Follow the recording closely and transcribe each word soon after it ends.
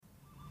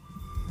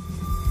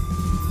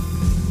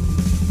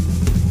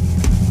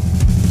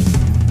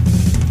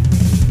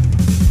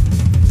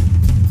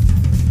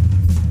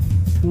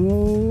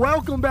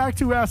Welcome back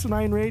to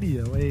Asinine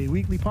Radio, a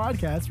weekly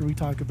podcast where we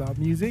talk about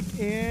music,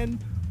 and,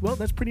 well,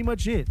 that's pretty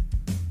much it.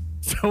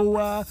 So,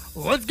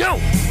 let's go!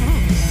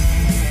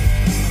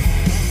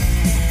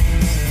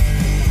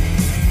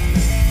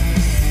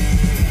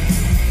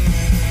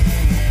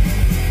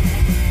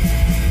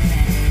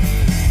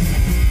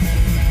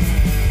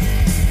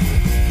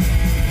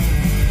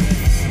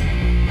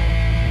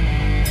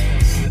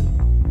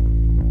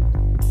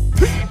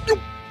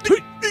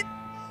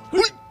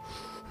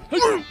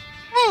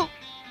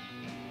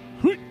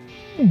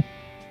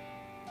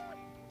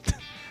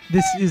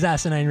 This is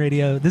Asinine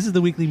Radio. This is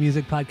the weekly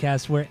music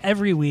podcast where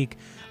every week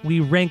we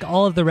rank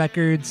all of the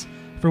records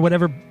for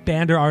whatever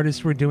band or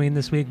artist we're doing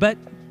this week. But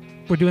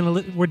we're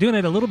doing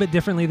it a little bit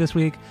differently this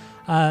week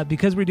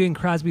because we're doing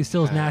Crosby,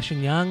 Stills, Nash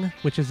and Young,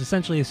 which is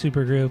essentially a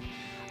supergroup.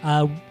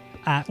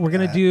 We're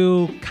gonna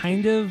do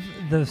kind of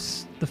the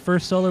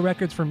first solo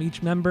records from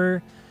each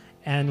member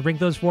and rank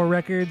those 4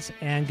 records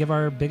and give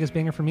our biggest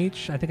banger from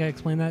each. I think I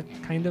explained that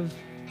kind of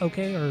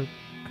okay or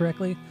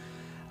correctly.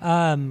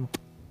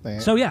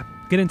 So yeah,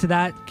 get into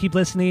that. Keep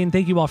listening.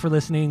 Thank you all for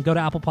listening. Go to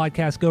Apple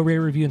Podcasts, go rate,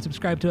 review, and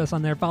subscribe to us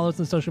on there. Follow us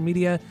on social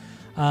media.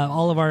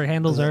 All of our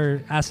handles are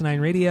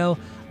Asinine Radio.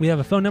 We have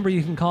a phone number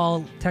you can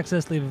call, text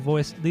us, leave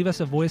us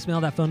a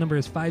voicemail. That phone number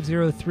is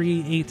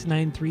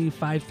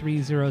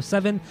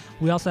 503-893-5307.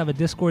 We also have a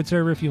Discord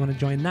server if you want to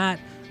join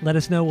that. Let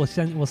us know. We'll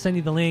send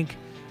you the link.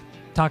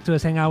 Talk to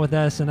us, hang out with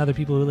us, and other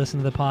people who listen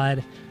to the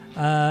pod.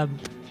 Yeah,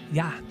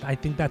 I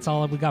think that's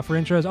all we got for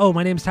intros. Oh,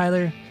 my name's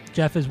Tyler.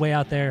 Jeff is way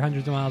out there,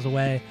 hundreds of miles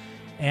away.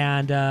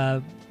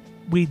 And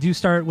we do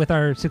start with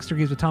our 6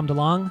 Degrees with Tom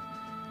DeLonge.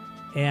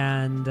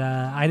 And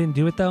I didn't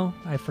do it, though.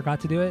 I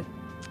forgot to do it.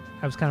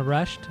 I was kind of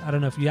rushed. I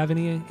don't know if you have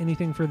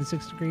anything for the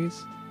 6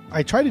 Degrees.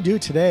 I tried to do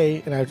it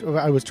today, and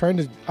I was trying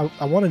to...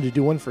 I wanted to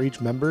do one for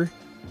each member.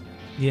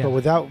 Yeah. But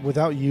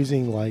without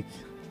using, like,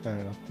 I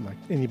don't know, like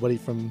anybody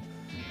from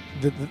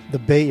the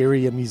Bay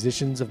Area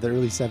musicians of the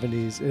early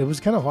 70s. It was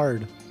kind of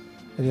hard.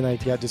 And then I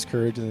got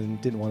discouraged and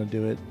didn't want to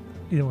do it.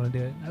 You don't want to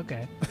do it?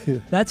 Okay.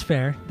 That's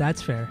fair.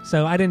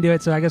 So I didn't do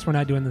it, so I guess we're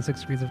not doing the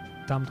 6 Degrees of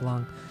Tom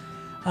DeLonge.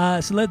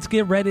 So let's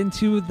get right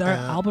into our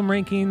album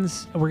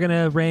rankings. We're going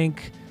to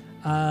rank...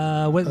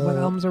 what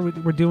albums are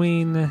we're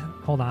doing?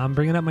 Hold on, I'm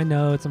bringing up my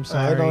notes. I'm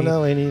sorry. I don't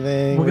know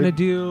anything. We're going to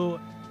do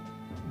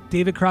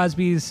David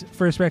Crosby's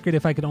first record,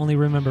 If I Could Only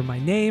Remember My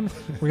Name.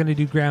 We're going to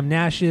do Graham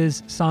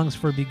Nash's Songs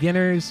for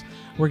Beginners.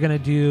 We're going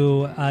to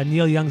do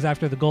Neil Young's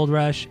After the Gold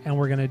Rush. And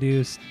we're going to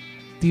do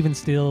Stephen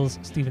Stills.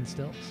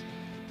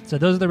 So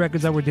those are the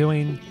records that we're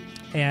doing,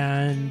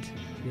 and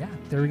yeah,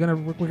 we're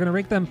gonna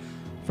rank them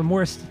from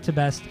worst to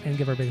best and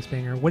give our biggest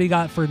banger. What do you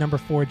got for number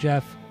 4,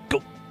 Jeff?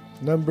 Go.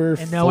 Number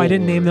 4. No, I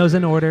didn't name those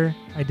in order.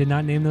 I did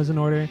not name those in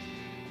order.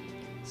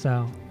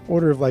 So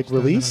order of like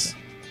release?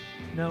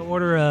 No,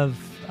 order of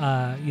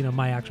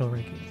my actual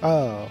ranking.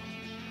 Oh.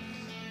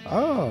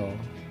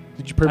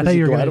 Did you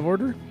purposely go out of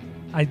order?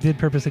 I did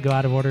purposely go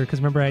out of order because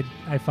remember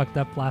I fucked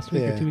up last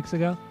week or 2 weeks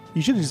ago.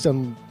 You should have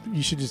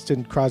just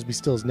done Crosby,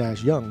 Stills,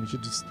 Nash, Young. You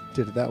should just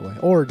did it that way,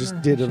 or just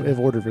did it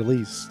order of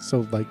release.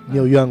 So like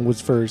Neil Young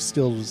was first,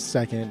 Stills was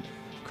second,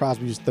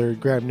 Crosby was third,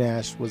 Graham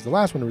Nash was the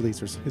last one to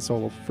release his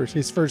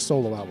first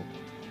solo album.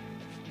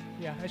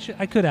 Yeah,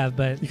 I could have,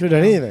 but you could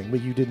have done anything,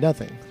 but you did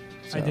nothing.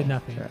 So, I did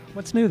nothing. Yeah.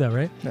 What's new though,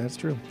 right? That's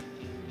true.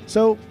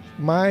 So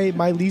my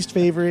least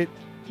favorite,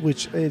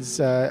 which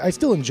is I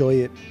still enjoy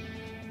it,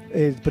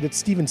 but it's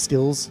Stephen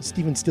Stills.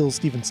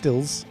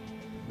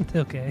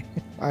 Okay.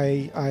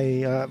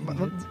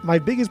 My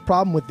biggest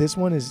problem with this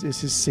one is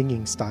his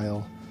singing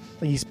style,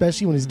 like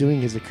especially when he's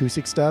doing his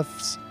acoustic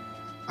stuffs.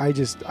 I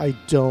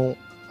don't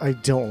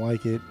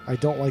like it. I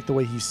don't like the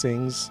way he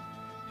sings.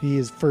 He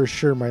is for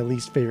sure my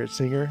least favorite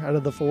singer out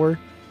of the 4.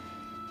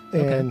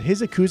 And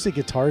his acoustic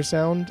guitar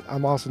sound,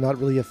 I'm also not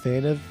really a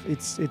fan of.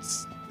 It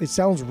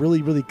sounds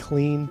really, really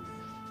clean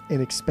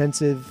and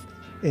expensive,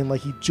 and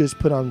like he just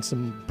put on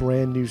some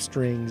brand new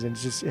strings, and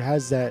it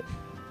has that.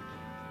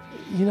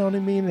 You know what I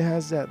mean? It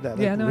has that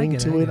ring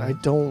to it. I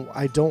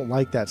don't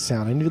like that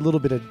sound. I need a little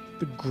bit of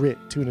the grit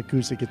to an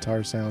acoustic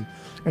guitar sound.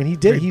 And he's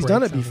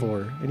done it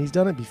before.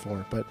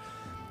 But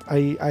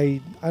I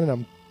don't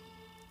know.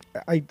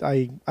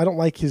 I don't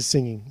like his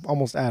singing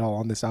almost at all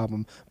on this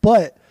album.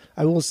 But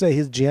I will say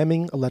his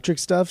jamming electric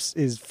stuffs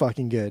is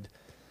fucking good.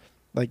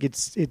 Like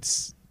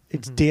it's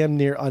damn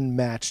near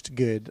unmatched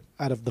good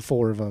out of the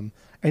 4 of them.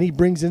 And he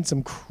brings in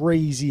some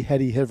crazy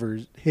heavy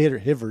hitters. Heavy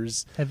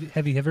hitters?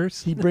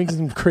 He brings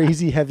in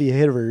crazy heavy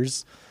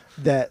hitters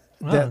that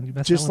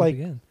just like...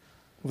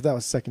 Well, that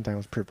was the second time it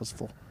was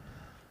purposeful.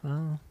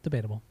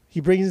 Debatable.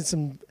 He brings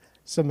in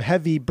some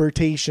heavy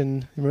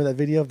Bertation. Remember that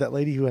video of that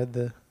lady who had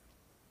the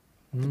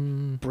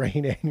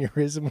brain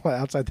aneurysm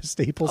outside the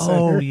Staples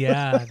Center? Oh,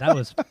 yeah. That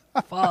was...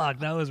 fuck,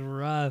 that was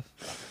rough.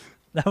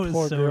 That was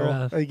Poor so girl.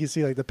 rough. You can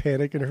see like the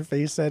panic in her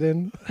face set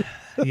in.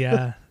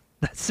 Yeah.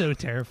 That's so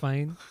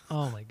terrifying.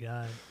 Oh my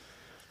god.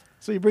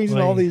 So he brings in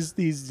all these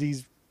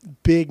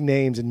big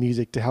names in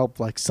music to help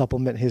like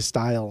supplement his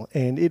style,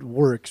 and it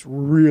works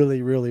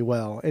really, really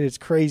well. And it's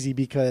crazy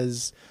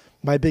because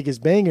my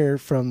biggest banger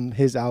from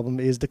his album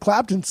is the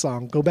Clapton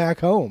song, Go Back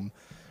Home.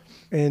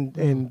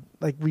 And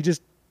like we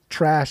just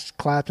trash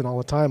Clapton all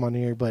the time on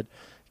here, but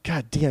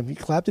god damn,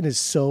 Clapton is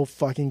so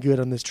fucking good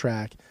on this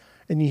track.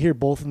 And you hear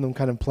both of them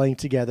kind of playing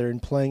together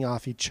and playing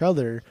off each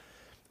other.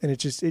 And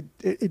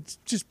it's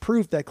just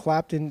proof that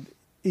Clapton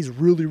is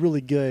really,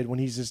 really good when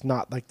he's just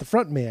not like the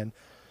front man.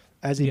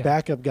 As a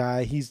backup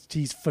guy,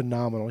 he's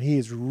phenomenal. He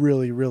is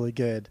really, really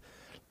good.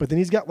 But then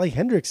he's got like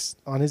Hendrix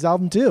on his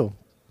album too,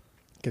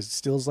 because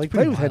Stills like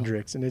play with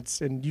Hendrix,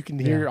 and you can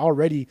hear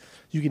already.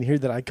 You can hear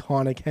that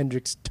iconic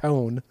Hendrix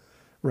tone,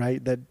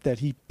 right? That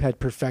he had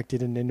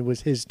perfected, and it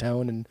was his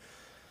tone. And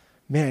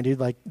man, dude,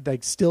 like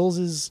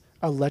Stills'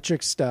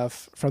 electric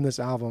stuff from this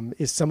album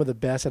is some of the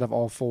best out of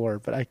all four.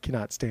 But I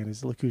cannot stand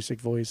his acoustic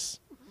voice.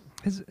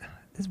 His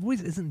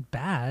voice isn't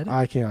bad.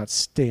 I cannot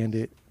stand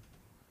it.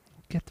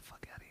 Get the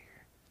fuck out of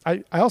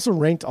here. I also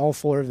ranked all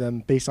four of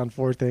them based on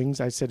four things.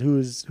 I said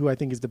who I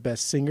think is the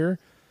best singer,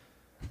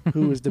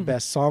 who is the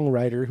best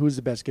songwriter, who is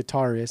the best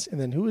guitarist, and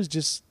then who is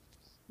just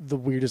the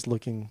weirdest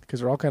looking, because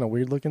they're all kind of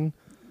weird looking.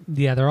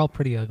 Yeah, they're all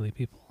pretty ugly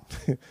people.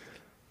 I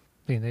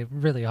mean, they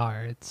really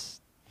are. It's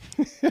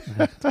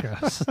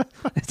gross.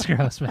 It's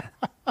gross, man.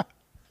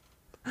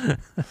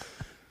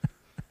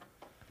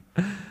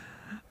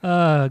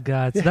 Oh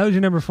God! So that was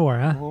your number 4,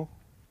 huh? Uh-huh.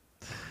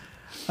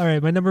 All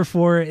right, my number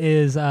 4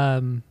 is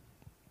Graham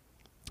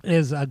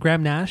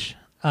Nash.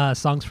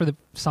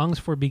 Songs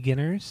for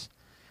Beginners.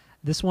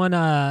 This one,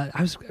 I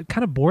was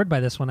kind of bored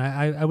by this one.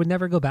 I would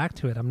never go back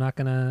to it. I'm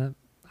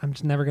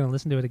just never gonna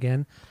listen to it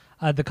again.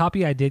 The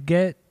copy I did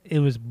get, it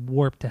was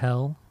warped to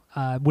hell.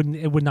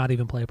 It would not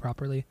even play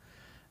properly.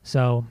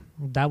 So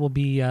that will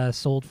be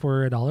sold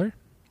for $1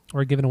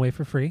 or given away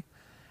for free.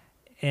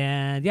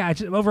 And yeah,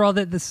 overall,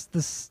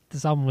 this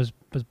album was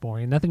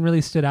boring. Nothing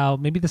really stood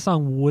out. Maybe the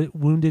song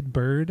 "Wounded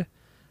Bird"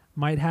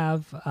 might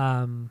have,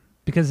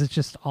 because it's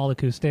just all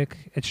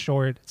acoustic. It's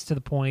short. It's to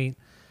the point.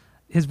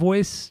 His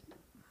voice,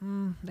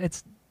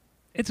 it's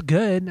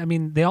good. I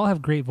mean, they all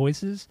have great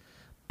voices,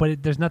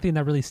 but there's nothing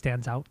that really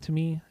stands out to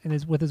me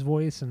with his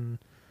voice, and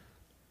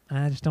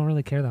I just don't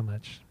really care that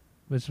much.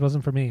 Which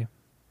wasn't for me.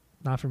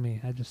 Not for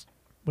me. I just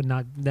would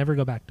never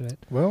go back to it.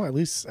 Well, at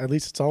least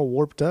it's all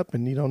warped up,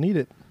 and you don't need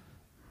it.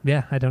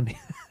 Yeah, I don't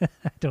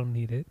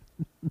need it.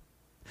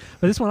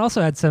 But this one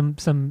also had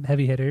some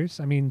heavy hitters.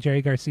 I mean,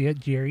 Jerry Garcia,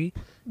 Jerry,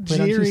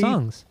 played on 2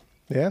 songs.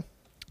 Yeah.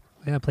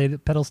 Yeah,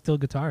 played pedal steel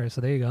guitar,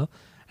 so there you go.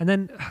 And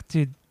then,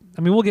 dude,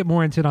 I mean, we'll get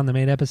more into it on the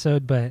main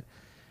episode, but,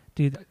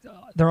 dude,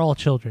 they're all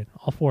children,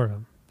 all 4 of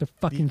them. They're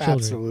fucking children.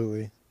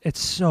 Absolutely. It's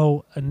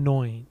so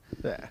annoying.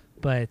 Yeah.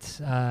 But,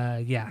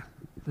 yeah,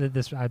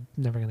 this I'm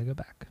never going to go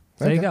back.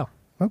 So there you go.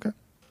 Okay.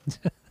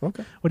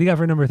 Okay. What do you got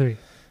for number 3?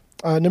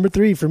 Number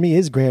 3 for me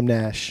is Graham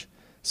Nash,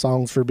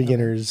 Songs for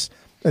Beginners.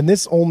 And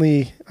this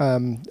only,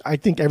 I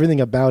think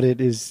everything about it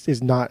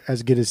is not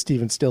as good as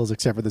Stephen Stills,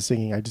 except for the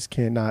singing. I just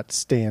cannot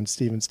stand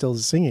Stephen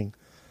Stills' singing.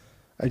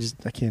 I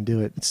can't do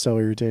it. It's so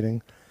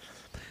irritating.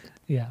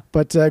 Yeah.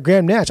 But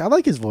Graham Nash, I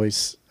like his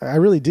voice. I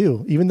really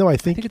do. Even though I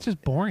think it's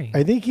just boring.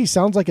 I think he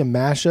sounds like a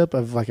mashup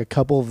of like a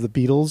couple of the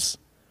Beatles.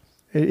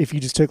 If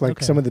you just took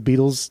like some of the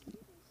Beatles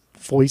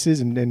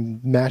voices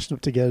and mashed them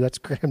together, that's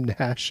Graham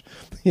Nash.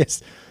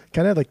 Yes.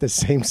 Kind of like the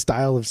same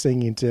style of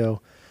singing too.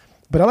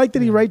 But I like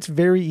that he writes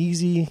very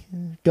easy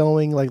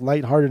going, like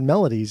lighthearted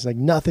melodies. Like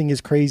nothing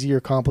is crazy or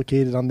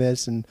complicated on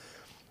this. And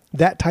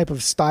that type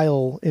of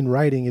style in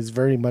writing is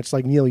very much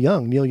like Neil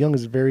Young. Neil Young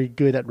is very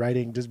good at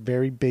writing just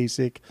very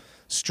basic,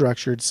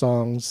 structured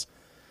songs.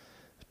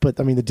 But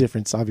I mean, the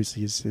difference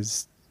obviously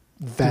is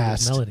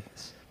vast.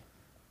 Melodies.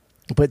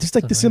 But just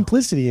like the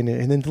simplicity in it,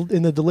 and then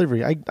in the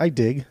delivery, I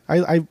dig.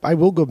 I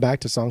will go back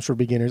to Songs for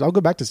Beginners. I'll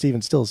go back to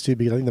Stephen Stills too,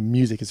 because I think the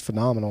music is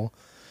phenomenal.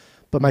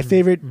 But my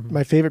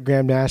favorite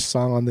Graham Nash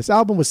song on this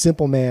album was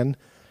 "Simple Man,"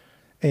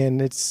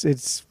 and it's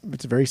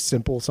a very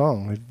simple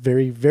song,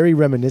 very very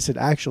reminiscent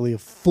actually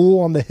of "Fool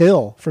on the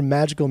Hill" from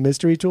Magical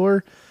Mystery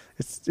Tour.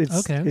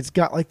 It's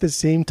got like the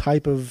same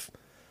type of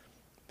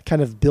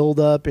kind of build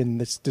up,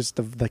 and it's just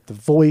the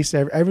voice,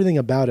 everything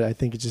about it. I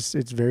think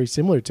it's very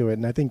similar to it,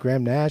 and I think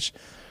Graham Nash.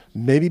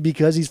 Maybe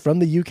because he's from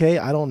the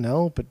UK, I don't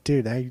know. But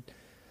dude, I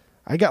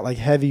got like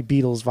heavy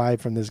Beatles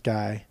vibe from this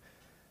guy.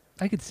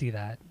 I could see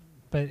that,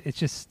 but it's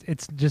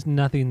just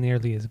nothing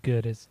nearly as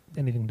good as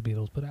anything the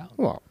Beatles put out.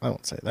 Well, I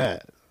won't say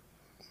that.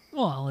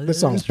 Well, this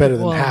song's better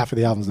than half of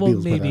the albums the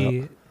Beatles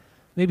put out.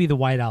 Maybe the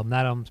White Album.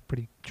 That album's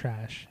pretty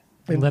trash.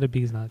 And Let It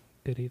Be's not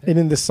good either. And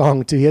in this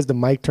song too, he has the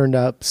mic turned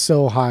up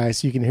so high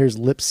so you can hear his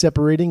lips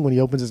separating when he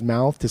opens his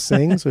mouth to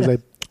sing. So he's like,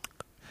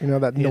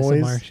 that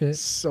noise. ASMR shit.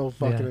 So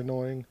fucking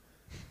annoying.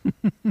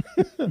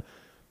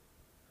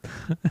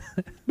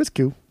 It's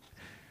cool.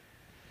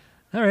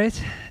 All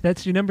right,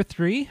 that's your number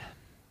 3.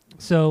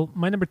 So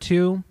my number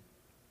 2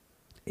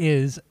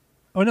 is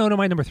my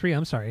number 3.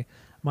 I'm sorry,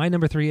 my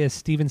number 3 is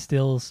Stephen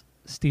Stills.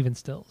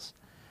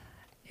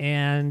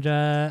 And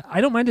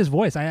I don't mind his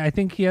voice. I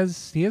think he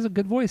has a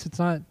good voice.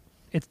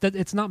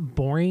 It's not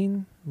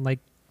boring like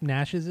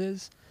Nash's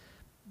is.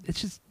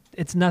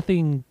 It's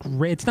nothing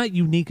great. It's not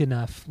unique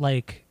enough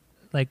like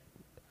like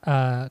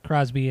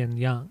Crosby and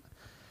Young.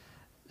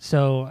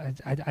 So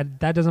I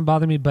that doesn't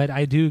bother me, but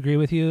I do agree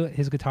with you.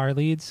 His guitar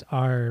leads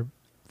are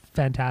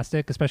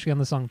fantastic, especially on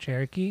the song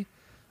Cherokee.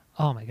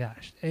 Oh my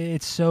gosh,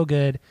 it's so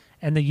good.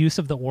 And the use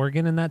of the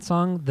organ in that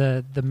song,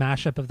 the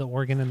mashup of the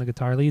organ and the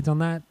guitar leads on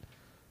that,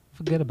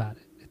 forget about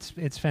it.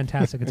 It's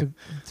fantastic.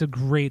 It's a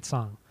great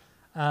song.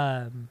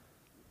 And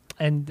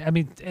I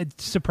mean,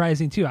 it's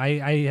surprising too.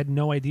 I had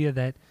no idea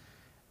that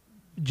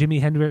Jimi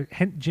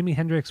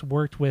Hendrix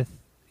worked with,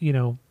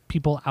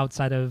 people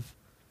outside of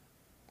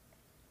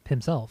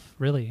himself,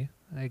 really.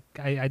 Like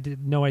I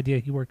did no idea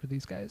he worked with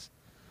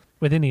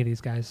any of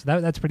these guys.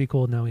 That's pretty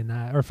cool knowing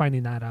that, or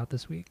finding that out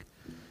this week.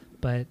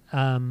 But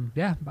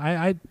yeah,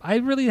 I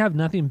really have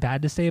nothing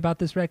bad to say about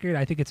this record.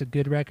 I think it's a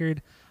good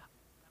record.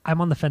 I'm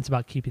on the fence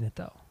about keeping it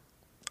though.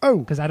 Oh,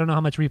 because I don't know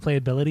how much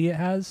replayability it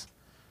has,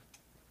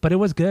 but it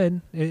was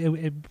good.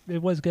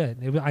 It was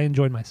good. I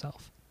enjoyed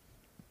myself.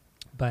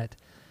 But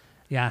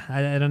yeah,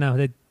 I don't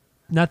know.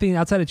 Nothing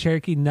outside of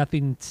Cherokee,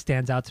 nothing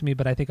stands out to me.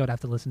 But I think I would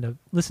have to listen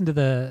to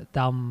the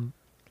album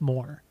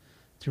more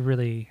to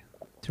really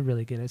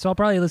get it. So I'll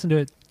probably listen to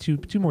it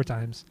two more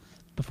times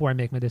before I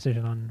make my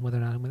decision on whether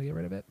or not I'm going to get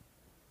rid of it.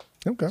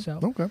 Okay. So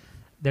okay.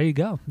 There you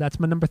go. That's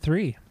my number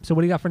 3. So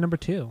what do you got for number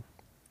 2?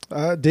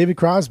 David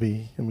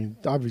Crosby. I mean,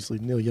 obviously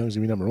Neil Young's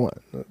gonna be number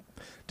 1.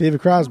 David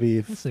Crosby.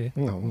 If, we'll see.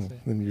 No, we'll see.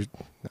 then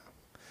no.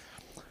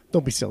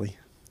 Don't be silly.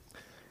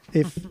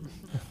 If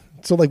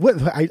so, like what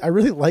I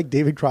really like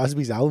David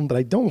Crosby's album, but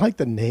I don't like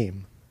the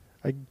name.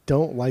 I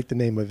don't like the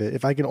name of it.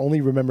 If I can only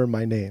remember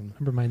my name.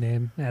 Remember my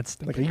name.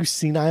 That's like, are you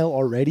senile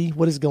already?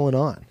 What is going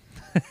on?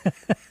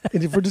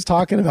 And if we're just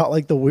talking about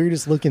like the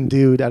weirdest looking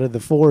dude out of the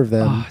 4 of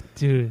them, oh,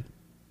 dude,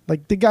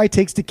 like the guy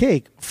takes the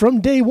cake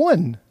from day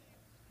one.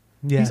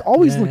 Yeah, he's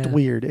always looked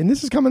weird, and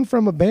this is coming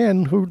from a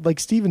band who, like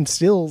Steven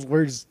Stills,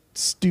 wears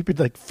stupid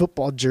like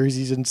football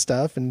jerseys and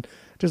stuff, and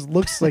just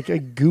looks like a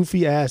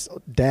goofy ass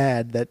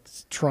dad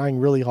that's trying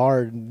really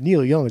hard.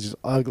 Neil Young is just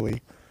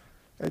ugly.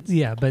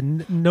 Yeah, but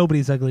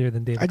nobody's uglier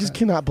than David. I just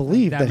cannot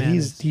believe that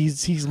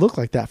he's looked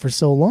like that for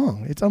so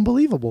long. It's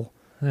unbelievable.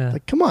 Yeah.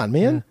 Like, come on,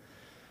 man. Yeah.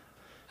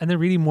 And then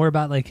reading more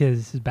about like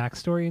his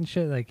backstory and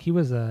shit, like he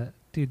was a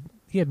dude.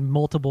 He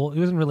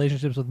was in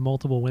relationships with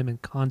multiple women,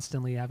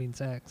 constantly having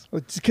sex.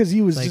 It's because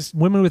he was like, just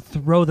women would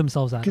throw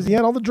themselves at him because he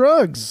had all the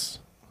drugs.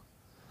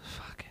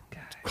 Fucking guy.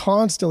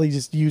 Constantly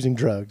just using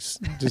drugs,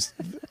 just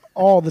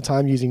all the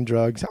time using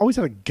drugs. Always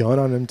had a gun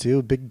on him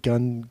too. Big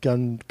gun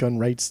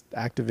rights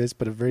activist,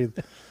 but a very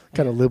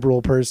kind of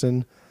liberal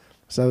person.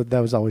 So that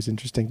was always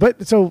interesting.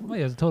 But so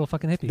he was a total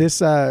fucking hippie.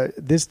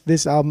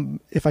 This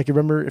album, if I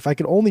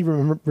could only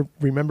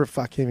remember,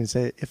 fuck, can't even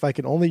say it. If I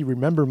could only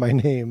remember my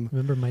name.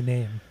 Remember my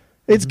name.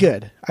 It's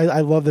good.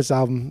 I love this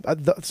album.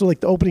 So like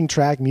the opening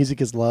track, Music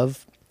is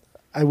Love.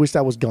 I wish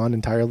that was gone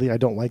entirely. I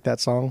don't like that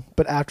song.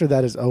 But after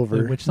that is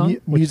over. Wait, which song?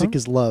 Music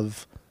is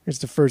Love. It's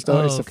the first.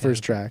 It's the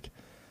first track.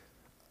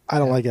 I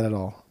don't like it at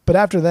all. But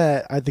after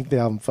that, I think the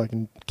album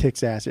fucking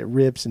kicks ass. It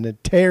rips and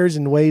it tears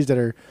in ways that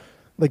are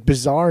like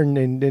bizarre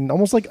and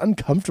almost like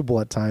uncomfortable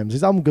at times.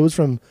 His album goes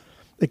from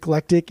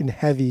eclectic and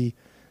heavy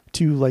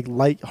to like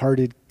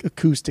light-hearted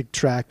acoustic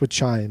track with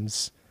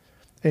chimes.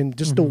 And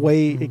just the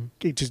way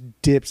it just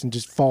dips and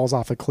just falls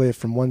off a cliff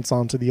from one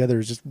song to the other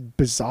is just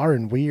bizarre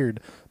and weird.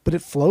 But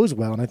it flows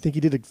well, and I think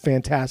he did a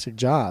fantastic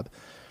job.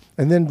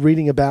 And then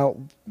reading about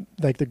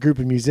like the group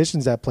of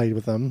musicians that played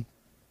with him,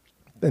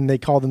 and they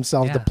call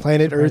themselves the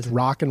Planet Earth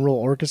Rock and Roll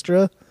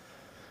Orchestra.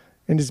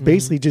 And it's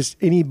basically just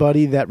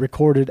anybody that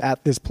recorded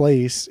at this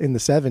place in the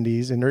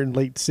 70s and in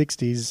late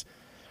 60s.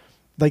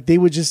 Like they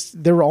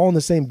were all in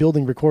the same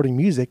building recording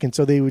music. And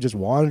so they would just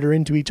wander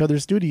into each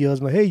other's studios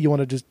and like, hey, you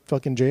want to just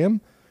fucking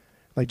jam?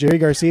 Like Jerry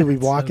Garcia would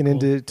be walking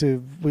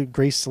into with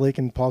Grace Slick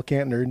and Paul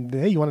Kantner and,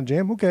 hey, you want to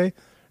jam? Okay.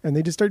 And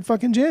they just start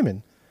fucking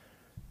jamming.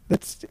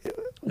 That's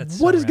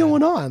what is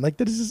going on? Like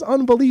this is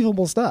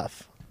unbelievable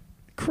stuff.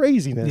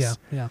 Craziness. Yeah.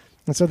 Yeah.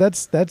 And so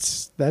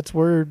that's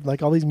where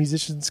like all these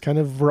musicians kind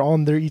of were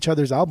on each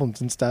other's albums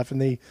and stuff,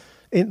 and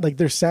like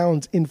their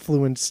sounds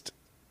influenced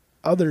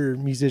other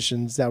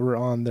musicians that were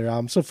on their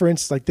album. So for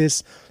instance, like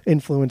this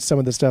influenced some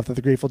of the stuff that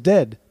the Grateful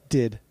Dead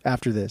did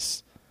after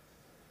this,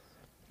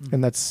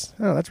 and that's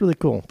really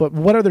cool. But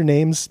what other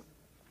names?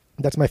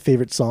 That's my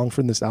favorite song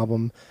from this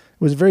album.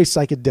 It was a very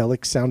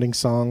psychedelic sounding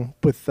song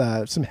with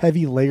some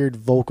heavy layered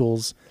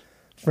vocals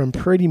from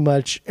pretty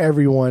much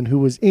everyone who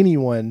was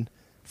anyone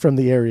from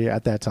the area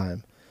at that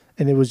time.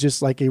 And it was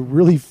just like a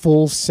really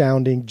full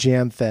sounding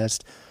jam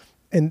fest.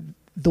 And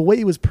the way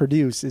it was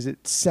produced is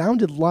it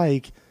sounded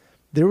like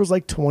there was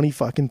like 20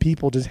 fucking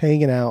people just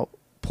hanging out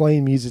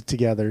playing music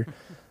together,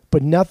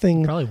 but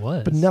nothing probably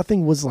was. But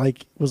nothing was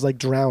like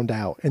drowned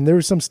out. And there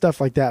was some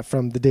stuff like that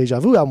from the Deja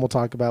Vu album we'll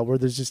talk about where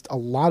there's just a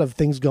lot of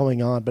things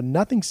going on, but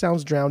nothing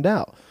sounds drowned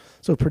out.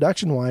 So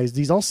production wise,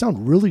 these all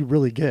sound really,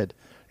 really good.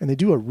 And they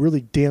do a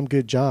really damn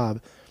good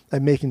job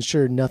at making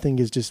sure nothing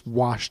is just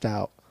washed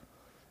out.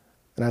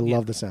 And I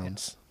love the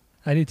sounds.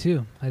 I do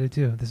too.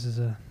 This is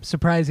a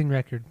surprising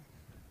record.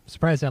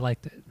 Surprised I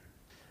liked it.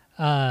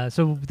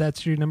 So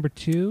that's your number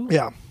 2?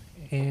 Yeah.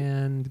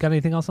 And got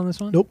anything else on this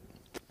one? Nope.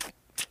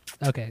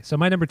 Okay, so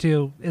my number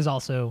 2 is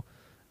also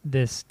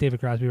this David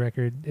Crosby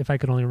record, If I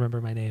Could Only Remember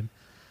My Name.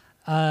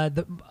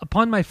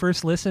 Upon my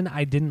first listen,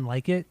 I didn't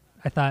like it.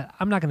 I thought,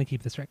 I'm not going to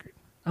keep this record.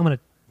 I'm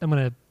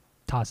gonna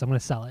toss. I'm gonna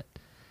sell it.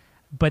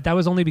 But that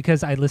was only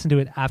because I listened to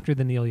it after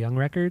the Neil Young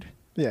record.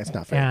 Yeah, it's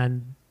not fair.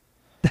 And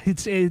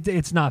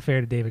it's not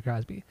fair to David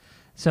Crosby.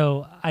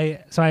 So I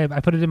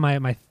put it in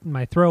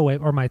my throwaway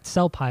or my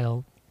sell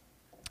pile,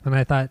 and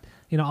I thought,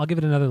 I'll give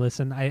it another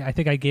listen. I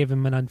think I gave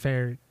him an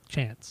unfair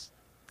chance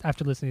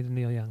after listening to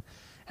Neil Young.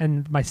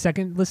 And my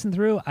second listen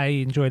through, I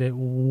enjoyed it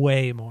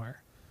way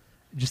more.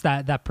 Just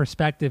that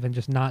perspective and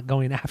just not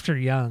going after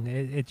Young.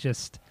 This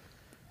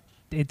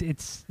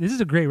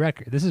is a great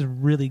record. This is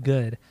really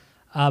good.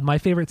 My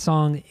favorite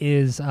song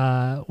is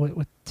how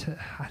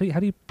do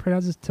you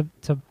pronounce this?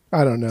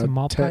 I don't know.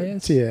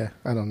 Tamalpais? Yeah,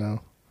 I don't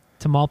know.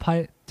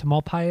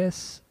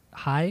 Tamalpais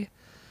High.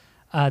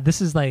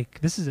 This is a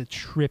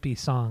trippy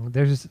song.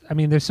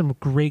 There's some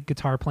great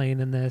guitar playing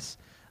in this.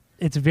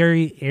 It's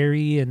very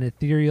airy and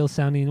ethereal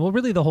sounding. Well,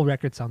 really the whole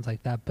record sounds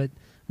like that, but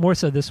more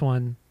so this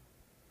one.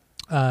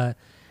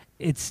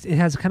 It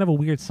has kind of a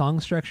weird song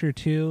structure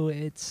too.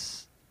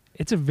 It's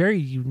a very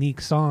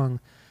unique song.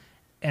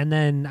 And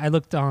then I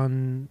looked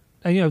on,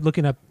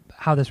 looking up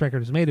how this record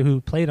was made, or who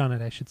played on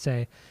it, I should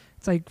say.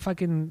 It's like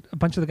fucking a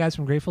bunch of the guys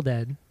from Grateful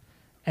Dead.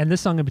 And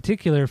this song in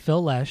particular,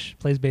 Phil Lesh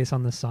plays bass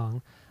on this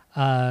song.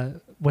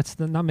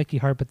 Not Mickey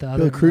Hart, but the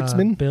other Bill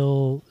Kreutzmann?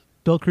 Bill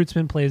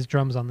Kreutzmann plays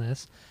drums on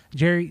this.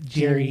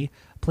 Jerry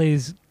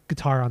plays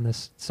guitar on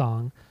this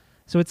song.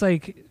 So it's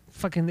like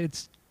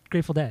it's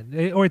Grateful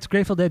Dead, or it's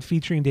Grateful Dead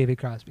featuring David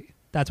Crosby.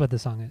 That's what the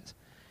song is.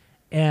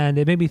 And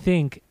it made me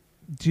think,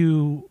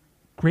 do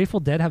Grateful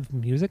Dead have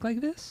music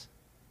like this?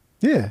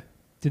 Yeah.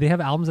 Do they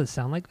have albums that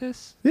sound like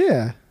this?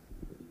 Yeah.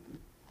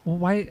 Well,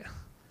 why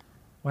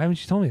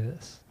haven't you told me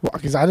this? Well,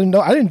 because I didn't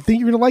know. I didn't think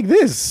you were gonna like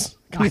this.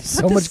 There's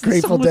so much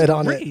Grateful Dead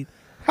on it.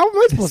 How am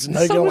I supposed to know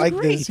you're gonna like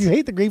this? You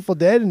hate the Grateful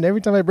Dead, and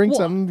every time I bring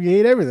something, you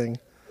hate everything.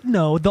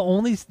 No,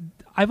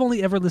 I've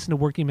only ever listened to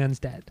Working Man's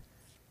Dad.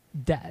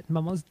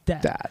 Mama's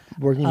Dad.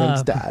 Working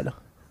Man's Dad.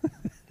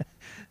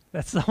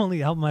 That's the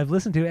only album I've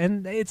listened to,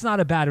 and it's not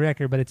a bad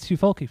record, but it's too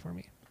folky for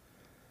me.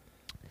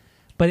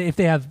 But if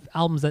they have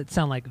albums that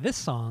sound like this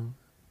song,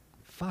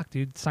 fuck,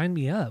 dude, sign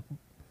me up.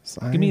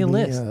 Give me a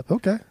list.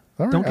 Okay.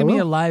 All right. Don't give me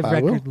a live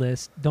record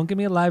list. Don't give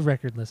me a live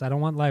record list. I don't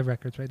want live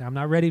records right now. I'm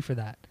not ready for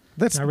that.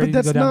 Not ready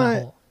to go down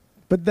that hole.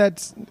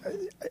 But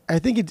I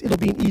think it'll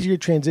be an easier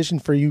transition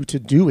for you to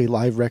do a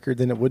live record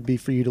than it would be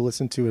for you to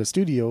listen to a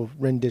studio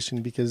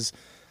rendition, because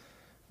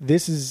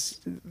this is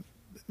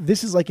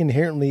like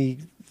inherently,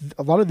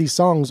 a lot of these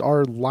songs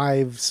are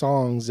live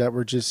songs that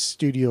were just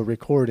studio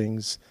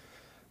recordings.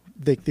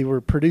 They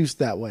were produced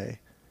that way.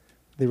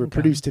 They were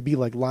produced to be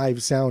like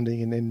live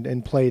sounding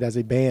and played as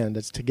a band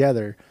that's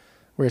together.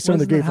 Whereas some of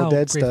the Grateful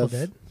Dead stuff,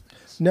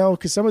 no,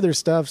 because some of their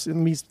stuff,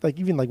 like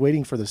even like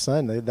Waiting for the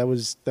Sun, that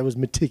was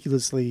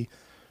meticulously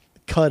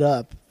cut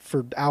up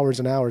for hours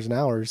and hours and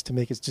hours to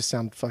make it just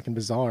sound fucking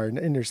bizarre.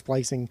 And they're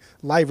splicing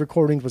live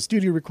recordings with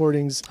studio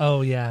recordings.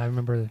 Oh yeah, I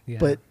remember. Yeah,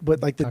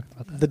 but like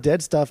the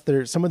Dead stuff,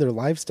 some of their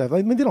live stuff.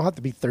 I mean, they don't have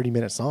to be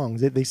 30-minute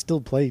songs. They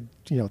still play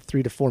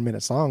 3 to 4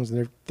 minute songs,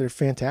 and they're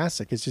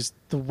fantastic. It's just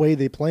the way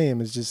they play them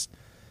is just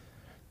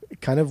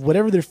kind of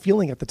whatever they're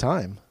feeling at the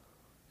time.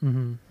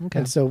 Mm-hmm. Okay.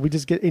 And so we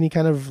just get any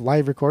kind of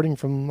live recording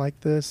from like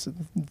this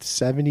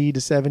 70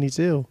 to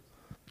 72.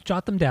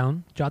 Jot them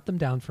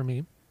down for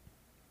me.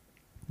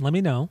 Let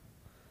me know,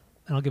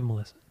 and I'll give them a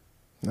listen.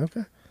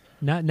 Okay.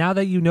 Now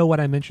that you know what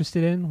I'm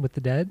interested in with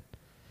the Dead,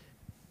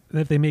 and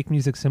if they make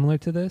music similar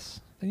to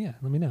this, then yeah,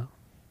 let me know.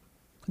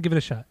 I'll give it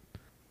a shot.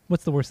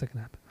 What's the worst that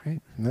can happen,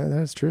 right?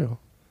 That's true.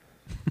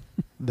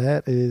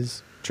 That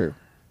is true.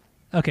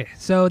 Okay,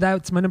 so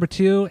that's my number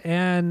 2,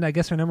 and I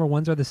guess our number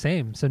 1s are the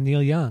same. So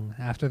Neil Young,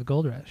 After the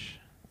Gold Rush.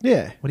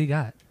 Yeah. What do you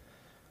got?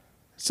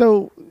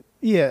 So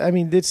yeah, I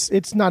mean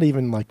it's not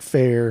even like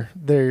fair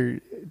there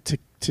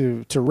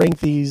to rank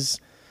these,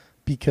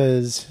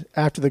 because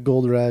After the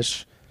Gold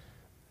Rush,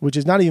 which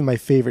is not even my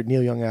favorite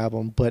Neil Young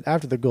album, but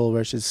After the Gold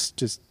Rush is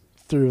just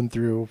through and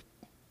through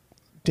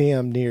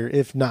damn near,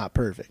 if not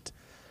perfect.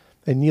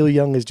 And Neil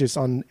Young is just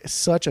on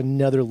such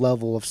another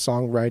level of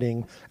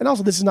songwriting. And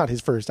also, this is not his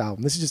first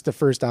album. This is just the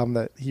first album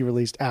that he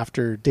released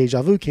after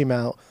Deja Vu came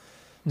out.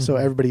 Mm-hmm. So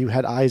everybody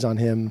had eyes on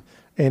him.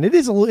 And it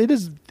is a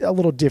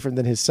little different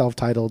than his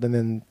self-titled, and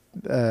then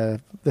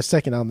the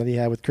second album that he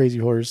had with Crazy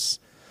Horse.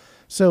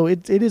 So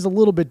it is a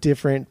little bit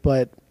different,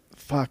 but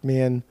fuck,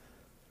 man.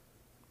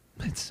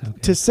 It's so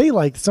good. To say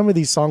like some of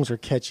these songs are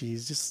catchy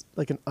is just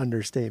like an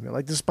understatement.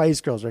 Like the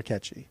Spice Girls are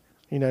catchy.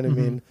 You know what I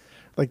mean?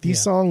 Like these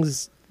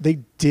songs, they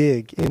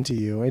dig into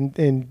you,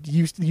 and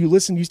you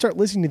listen, you start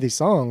listening to these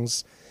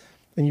songs,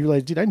 and you're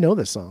like, dude, I know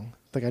this song.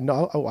 Like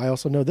I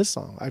also know this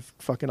song. I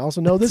fucking also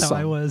know this That's song.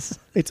 How I was.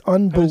 It's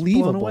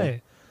unbelievable. I was blown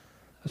away.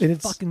 I was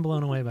fucking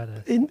blown away by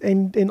this.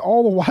 And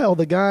all the while,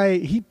 the guy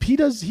he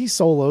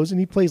solos and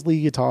he plays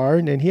lead guitar,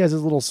 and he has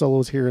his little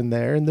solos here and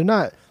there, and they're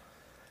not.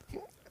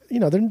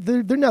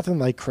 they're nothing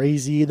like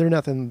crazy. They're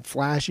nothing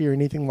flashy or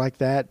anything like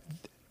that.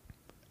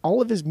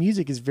 All of his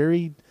music is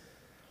very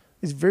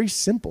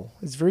simple.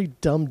 It's very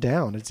dumbed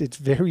down. It's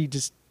very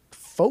just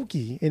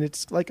folky in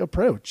its like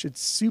approach.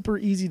 It's super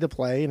easy to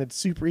play and it's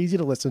super easy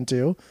to listen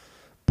to,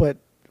 but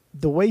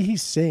the way he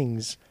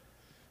sings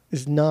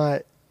is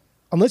not,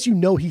 unless you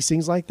know he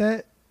sings like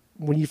that.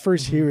 When you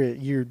first hear it,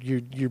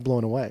 you're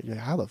blown away. You're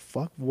like, how the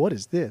fuck? What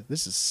is this?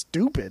 This is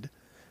stupid.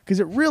 Because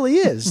it really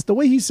is. The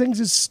way he sings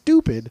is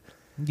stupid.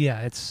 Yeah,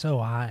 it's so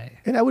high.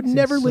 And I would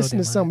never listen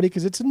to somebody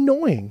because it's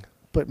annoying.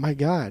 But my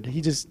God,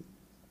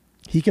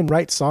 he can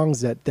write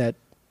songs that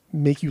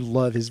make you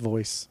love his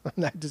voice.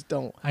 I just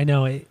don't. I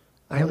know.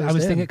 I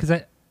was thinking because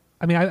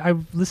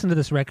I've listened to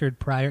this record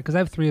prior because I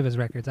have 3 of his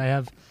records. I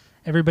have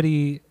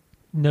Everybody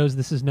Knows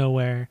This Is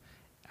Nowhere.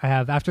 I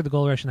have After the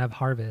Gold Rush and I have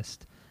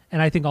Harvest.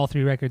 And I think all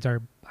 3 records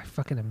are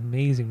fucking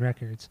amazing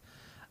records.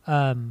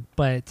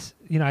 But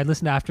I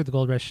listened to After the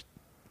Gold Rush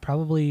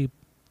probably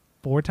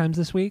 4 times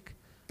this week.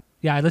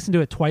 Yeah, I listened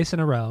to it twice in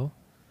a row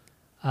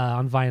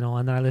on vinyl,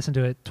 and then I listened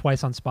to it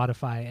twice on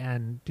Spotify.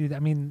 And dude,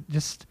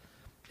 just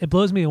it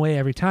blows me away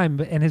every time.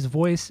 And his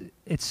voice,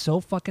 it's so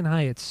fucking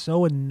high. It's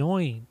so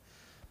annoying.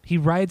 He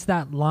rides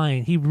that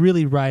line. He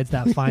really rides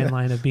that fine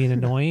line of being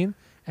annoying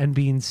and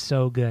being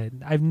so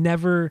good. I've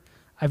never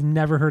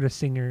heard a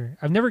singer.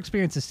 I've never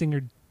experienced a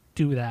singer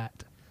do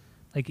that.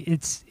 Like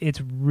it's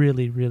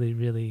really, really,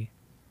 really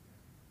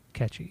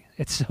catchy.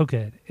 It's so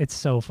good. It's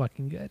so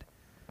fucking good.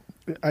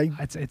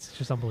 It's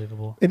just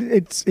unbelievable.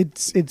 It's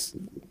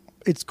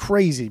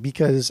crazy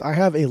because I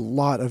have a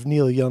lot of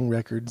Neil Young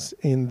records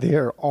and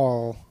they're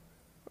all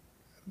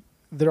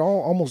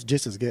almost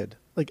just as good.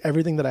 Like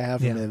everything that I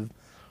have from him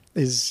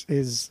is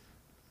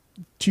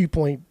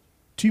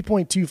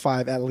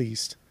 2.25 at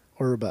least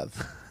or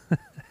above.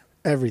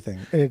 Everything.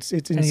 And it's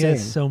insane. And he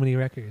has so many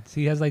records.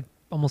 He has like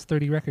almost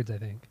 30 records, I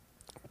think.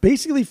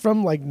 Basically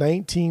from like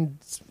I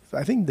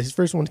think his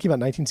first one came out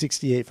in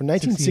 1968. From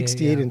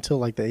 1968 until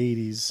like the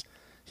 80s,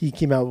 he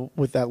came out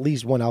with at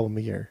least one album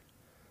a year.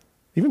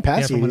 Even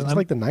past the 80s, it's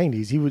like the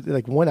 90s. He would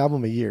like one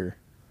album a year.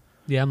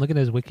 Yeah, I'm looking at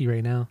his wiki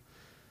right now.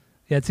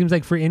 Yeah, it seems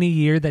like for any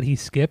year that he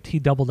skipped, he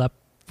doubled up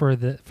for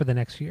the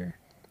next year.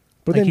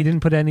 But like he didn't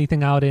put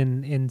anything out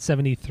in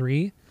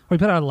 73. Or he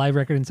put out a live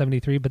record in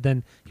 73, but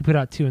then he put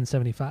out 2 in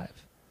 75.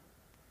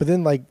 But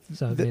then like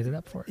so it made it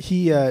up for it.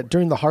 He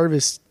during the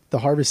harvest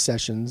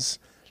sessions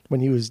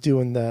when he was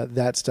doing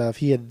that stuff,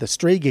 he had the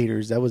Stray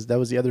Gators. That was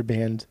the other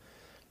band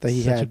that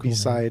he had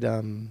beside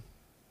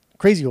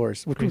Crazy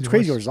Horse.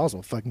 Crazy Horse is also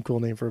a fucking cool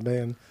name for a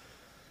band.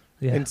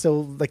 Yeah. And so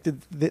like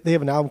they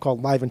have an album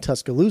called Live in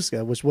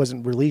Tuscaloosa, which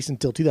wasn't released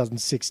until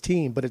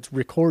 2016, but it's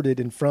recorded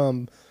and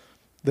from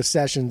the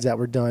sessions that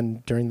were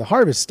done during the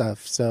harvest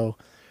stuff. So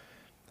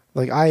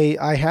like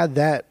I had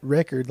that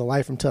record, The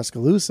Live from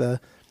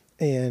Tuscaloosa,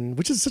 and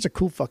which is such a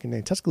cool fucking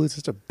name. Tuscaloosa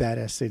is such a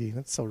badass city.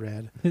 That's so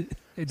rad.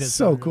 It does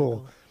so cool. Really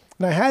cool.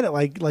 And I had it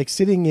like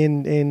sitting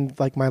in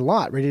like my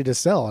lot ready to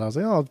sell. And I was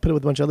like, I'll put it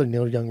with a bunch of other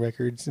Neil Young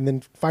records, and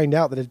then find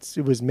out that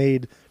it was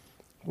made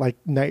like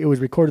it was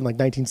recorded in like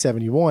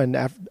 1971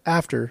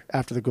 after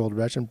the Gold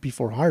Rush and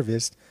before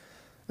Harvest.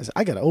 I said,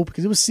 I gotta open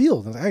because it was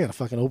sealed. I was like, I gotta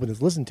fucking open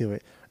this, listen to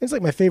it. And it's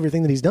like my favorite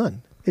thing that he's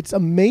done. It's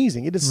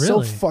amazing. It is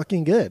so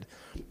fucking good.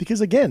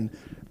 Because again,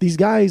 these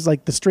guys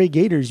like the Stray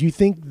Gators, you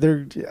think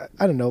they're,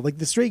 I don't know, like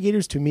the Stray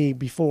Gators to me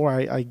before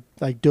I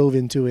dove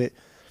into it,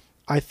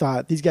 I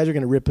thought these guys are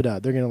gonna rip it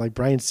up. They're gonna like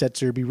Brian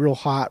Setzer, be real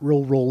hot,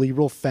 real rolly,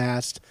 real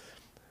fast.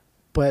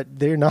 But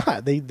they're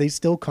not. They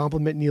still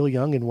compliment Neil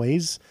Young in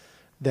ways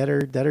that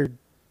are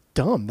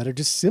dumb, that are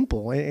just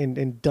simple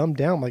and dumbed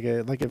down like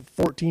a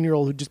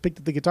 14-year-old who just picked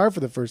up the guitar for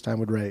the first time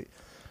would write.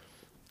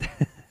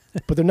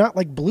 But they're not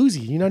like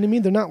bluesy, you know what I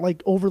mean? They're not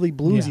like overly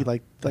bluesy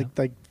like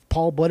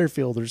Paul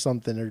Butterfield or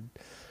something. Or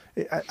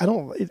I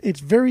don't. It's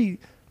very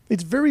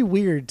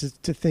weird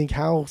to think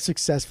how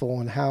successful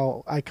and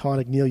how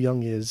iconic Neil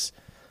Young is,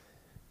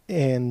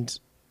 and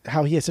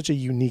how he has such a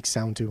unique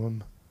sound to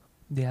him.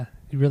 Yeah,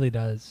 he really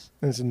does.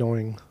 And it's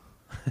annoying.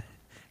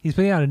 He's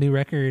putting out a new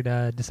record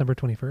December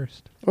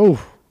 21st.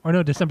 Oh. Or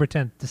no, December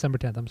 10th. December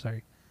 10th, I'm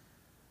sorry.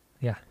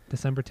 Yeah,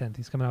 December 10th.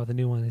 He's coming out with a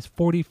new one. His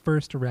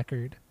 41st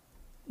record.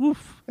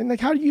 Oof. And like,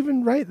 how do you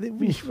even write?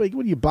 Like,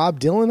 what are you, Bob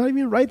Dylan? How do you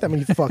even write that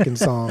many fucking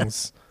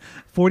songs?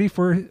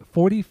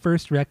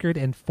 41st record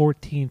and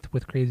 14th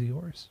with Crazy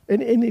Horse.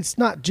 And it's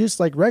not just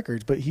like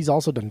records, but he's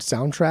also done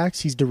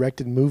soundtracks. He's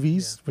directed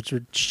movies, which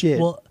are shit.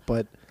 Well,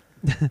 but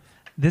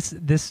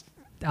this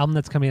album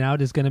that's coming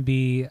out is going to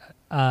be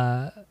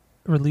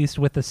released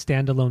with a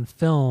standalone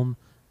film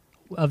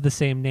of the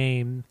same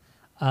name,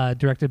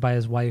 directed by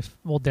his wife.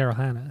 Well, Daryl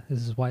Hannah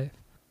is his wife.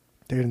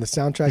 Dude, and the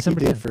soundtrack December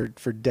he did 10th.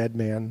 for Dead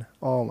Man.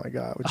 Oh my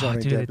God, with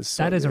Johnny Depp is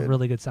so that is good. A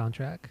really good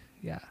soundtrack.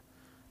 Yeah,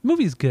 the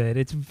movie's good.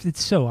 It's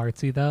so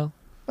artsy though.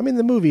 I mean,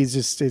 the movie's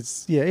just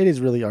it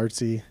is really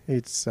artsy.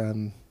 It's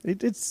I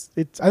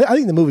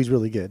think the movie's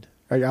really good.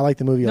 I like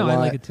the movie a lot. No, I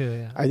like it too.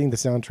 Yeah, I think the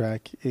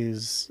soundtrack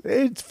is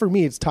for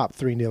me. It's top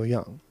 3 Neil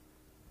Young.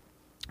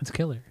 It's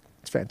killer.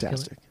 It's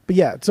fantastic. But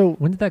yeah, so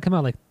when did that come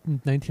out? Like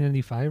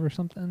 1995 or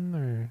something?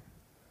 Or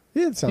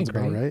yeah, it sounds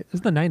about right.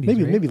 It's the 90s,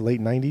 maybe right? maybe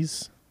late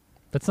 90s.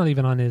 That's not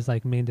even on his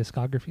like main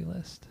discography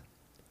list.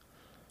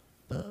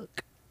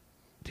 Fuck.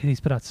 Dude, he's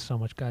put out so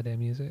much goddamn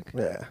music.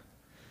 Yeah.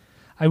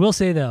 I will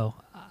say though,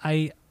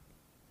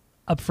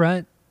 up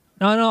front.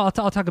 No, I'll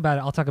talk about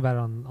it. I'll talk about it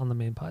on the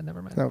main pod.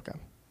 Never mind. Okay.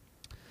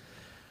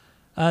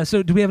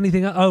 So do we have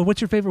anything? Oh, what's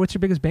your favorite? What's your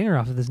biggest banger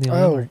off of this Neil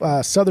Young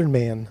record? Southern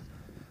Man.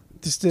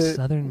 Just a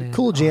Southern Man.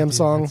 cool jam dude,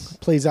 song.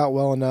 Plays out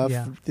well enough.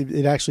 Yeah.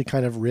 It actually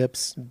kind of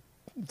rips,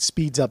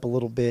 speeds up a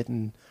little bit,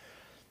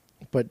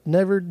 but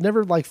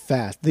never like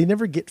fast. They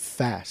never get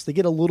fast. They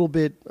get a little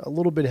bit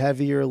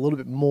heavier, a little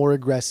bit more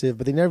aggressive,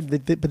 but they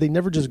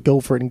never just go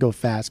for it and go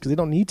fast because they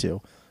don't need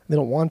to. They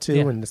don't want to,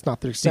 and it's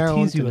not their sound.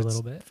 They tease you a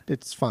little bit.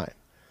 It's fine.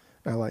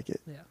 I like it.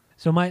 Yeah.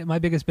 So my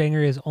biggest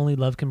banger is "Only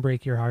Love Can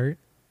Break Your Heart."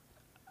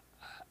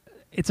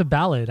 It's a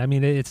ballad. I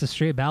mean, it's a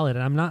straight ballad,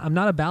 and I'm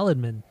not a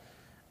balladman,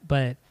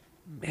 but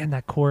man,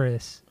 that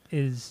chorus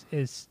is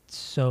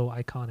so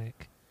iconic.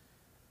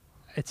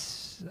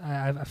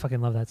 I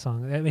fucking love that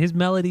song. I mean, his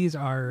melodies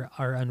are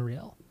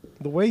unreal.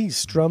 The way he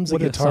strums the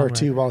guitar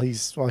too while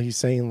he's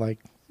saying like,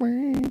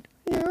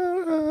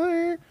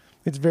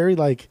 it's very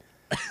like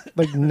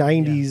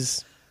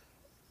 90s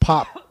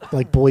pop,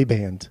 like boy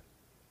band,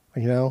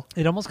 you know.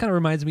 It almost kind of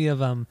reminds me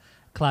of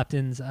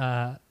Clapton's.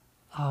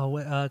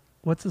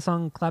 What's the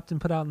song Clapton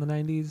put out in the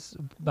 90s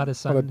about his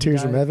son?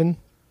 Tears from Heaven.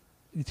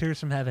 Tears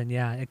from Heaven,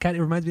 yeah. It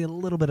reminds me a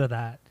little bit of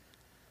that.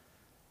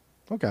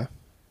 Okay.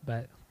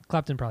 But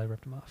Clapton probably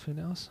ripped him off. Who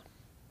knows?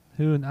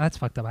 That's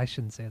fucked up. I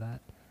shouldn't say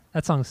that.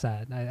 That song's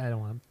sad. I don't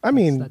want. I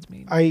mean, that's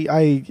mean.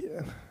 I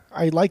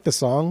like the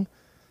song,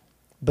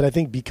 but I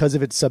think because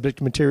of its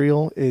subject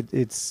material,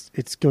 it's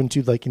going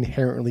to like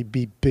inherently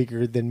be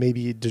bigger than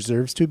maybe it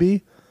deserves to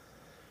be.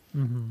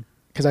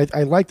 Because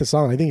I like the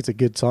song. I think it's a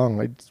good song.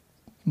 It's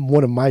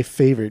one of my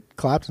favorite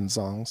Clapton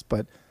songs,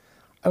 but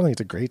I don't think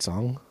it's a great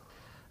song.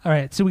 All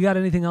right. So we got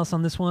anything else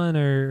on this one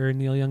or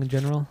Neil Young in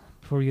general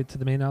before we get to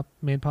the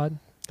main pod?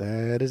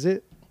 That is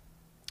it.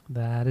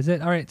 That is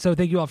it. All right. So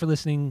thank you all for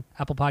listening.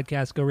 Apple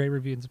Podcasts, go rate,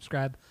 review, and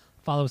subscribe.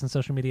 Follow us on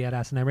social media at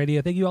Asinine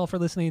Radio. Thank you all for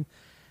listening.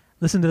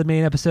 Listen to the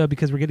main episode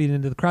because we're getting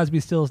into the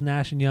Crosby, Stills,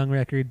 Nash, and Young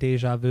record,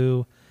 Deja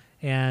Vu.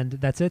 And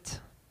that's it.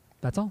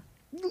 That's all.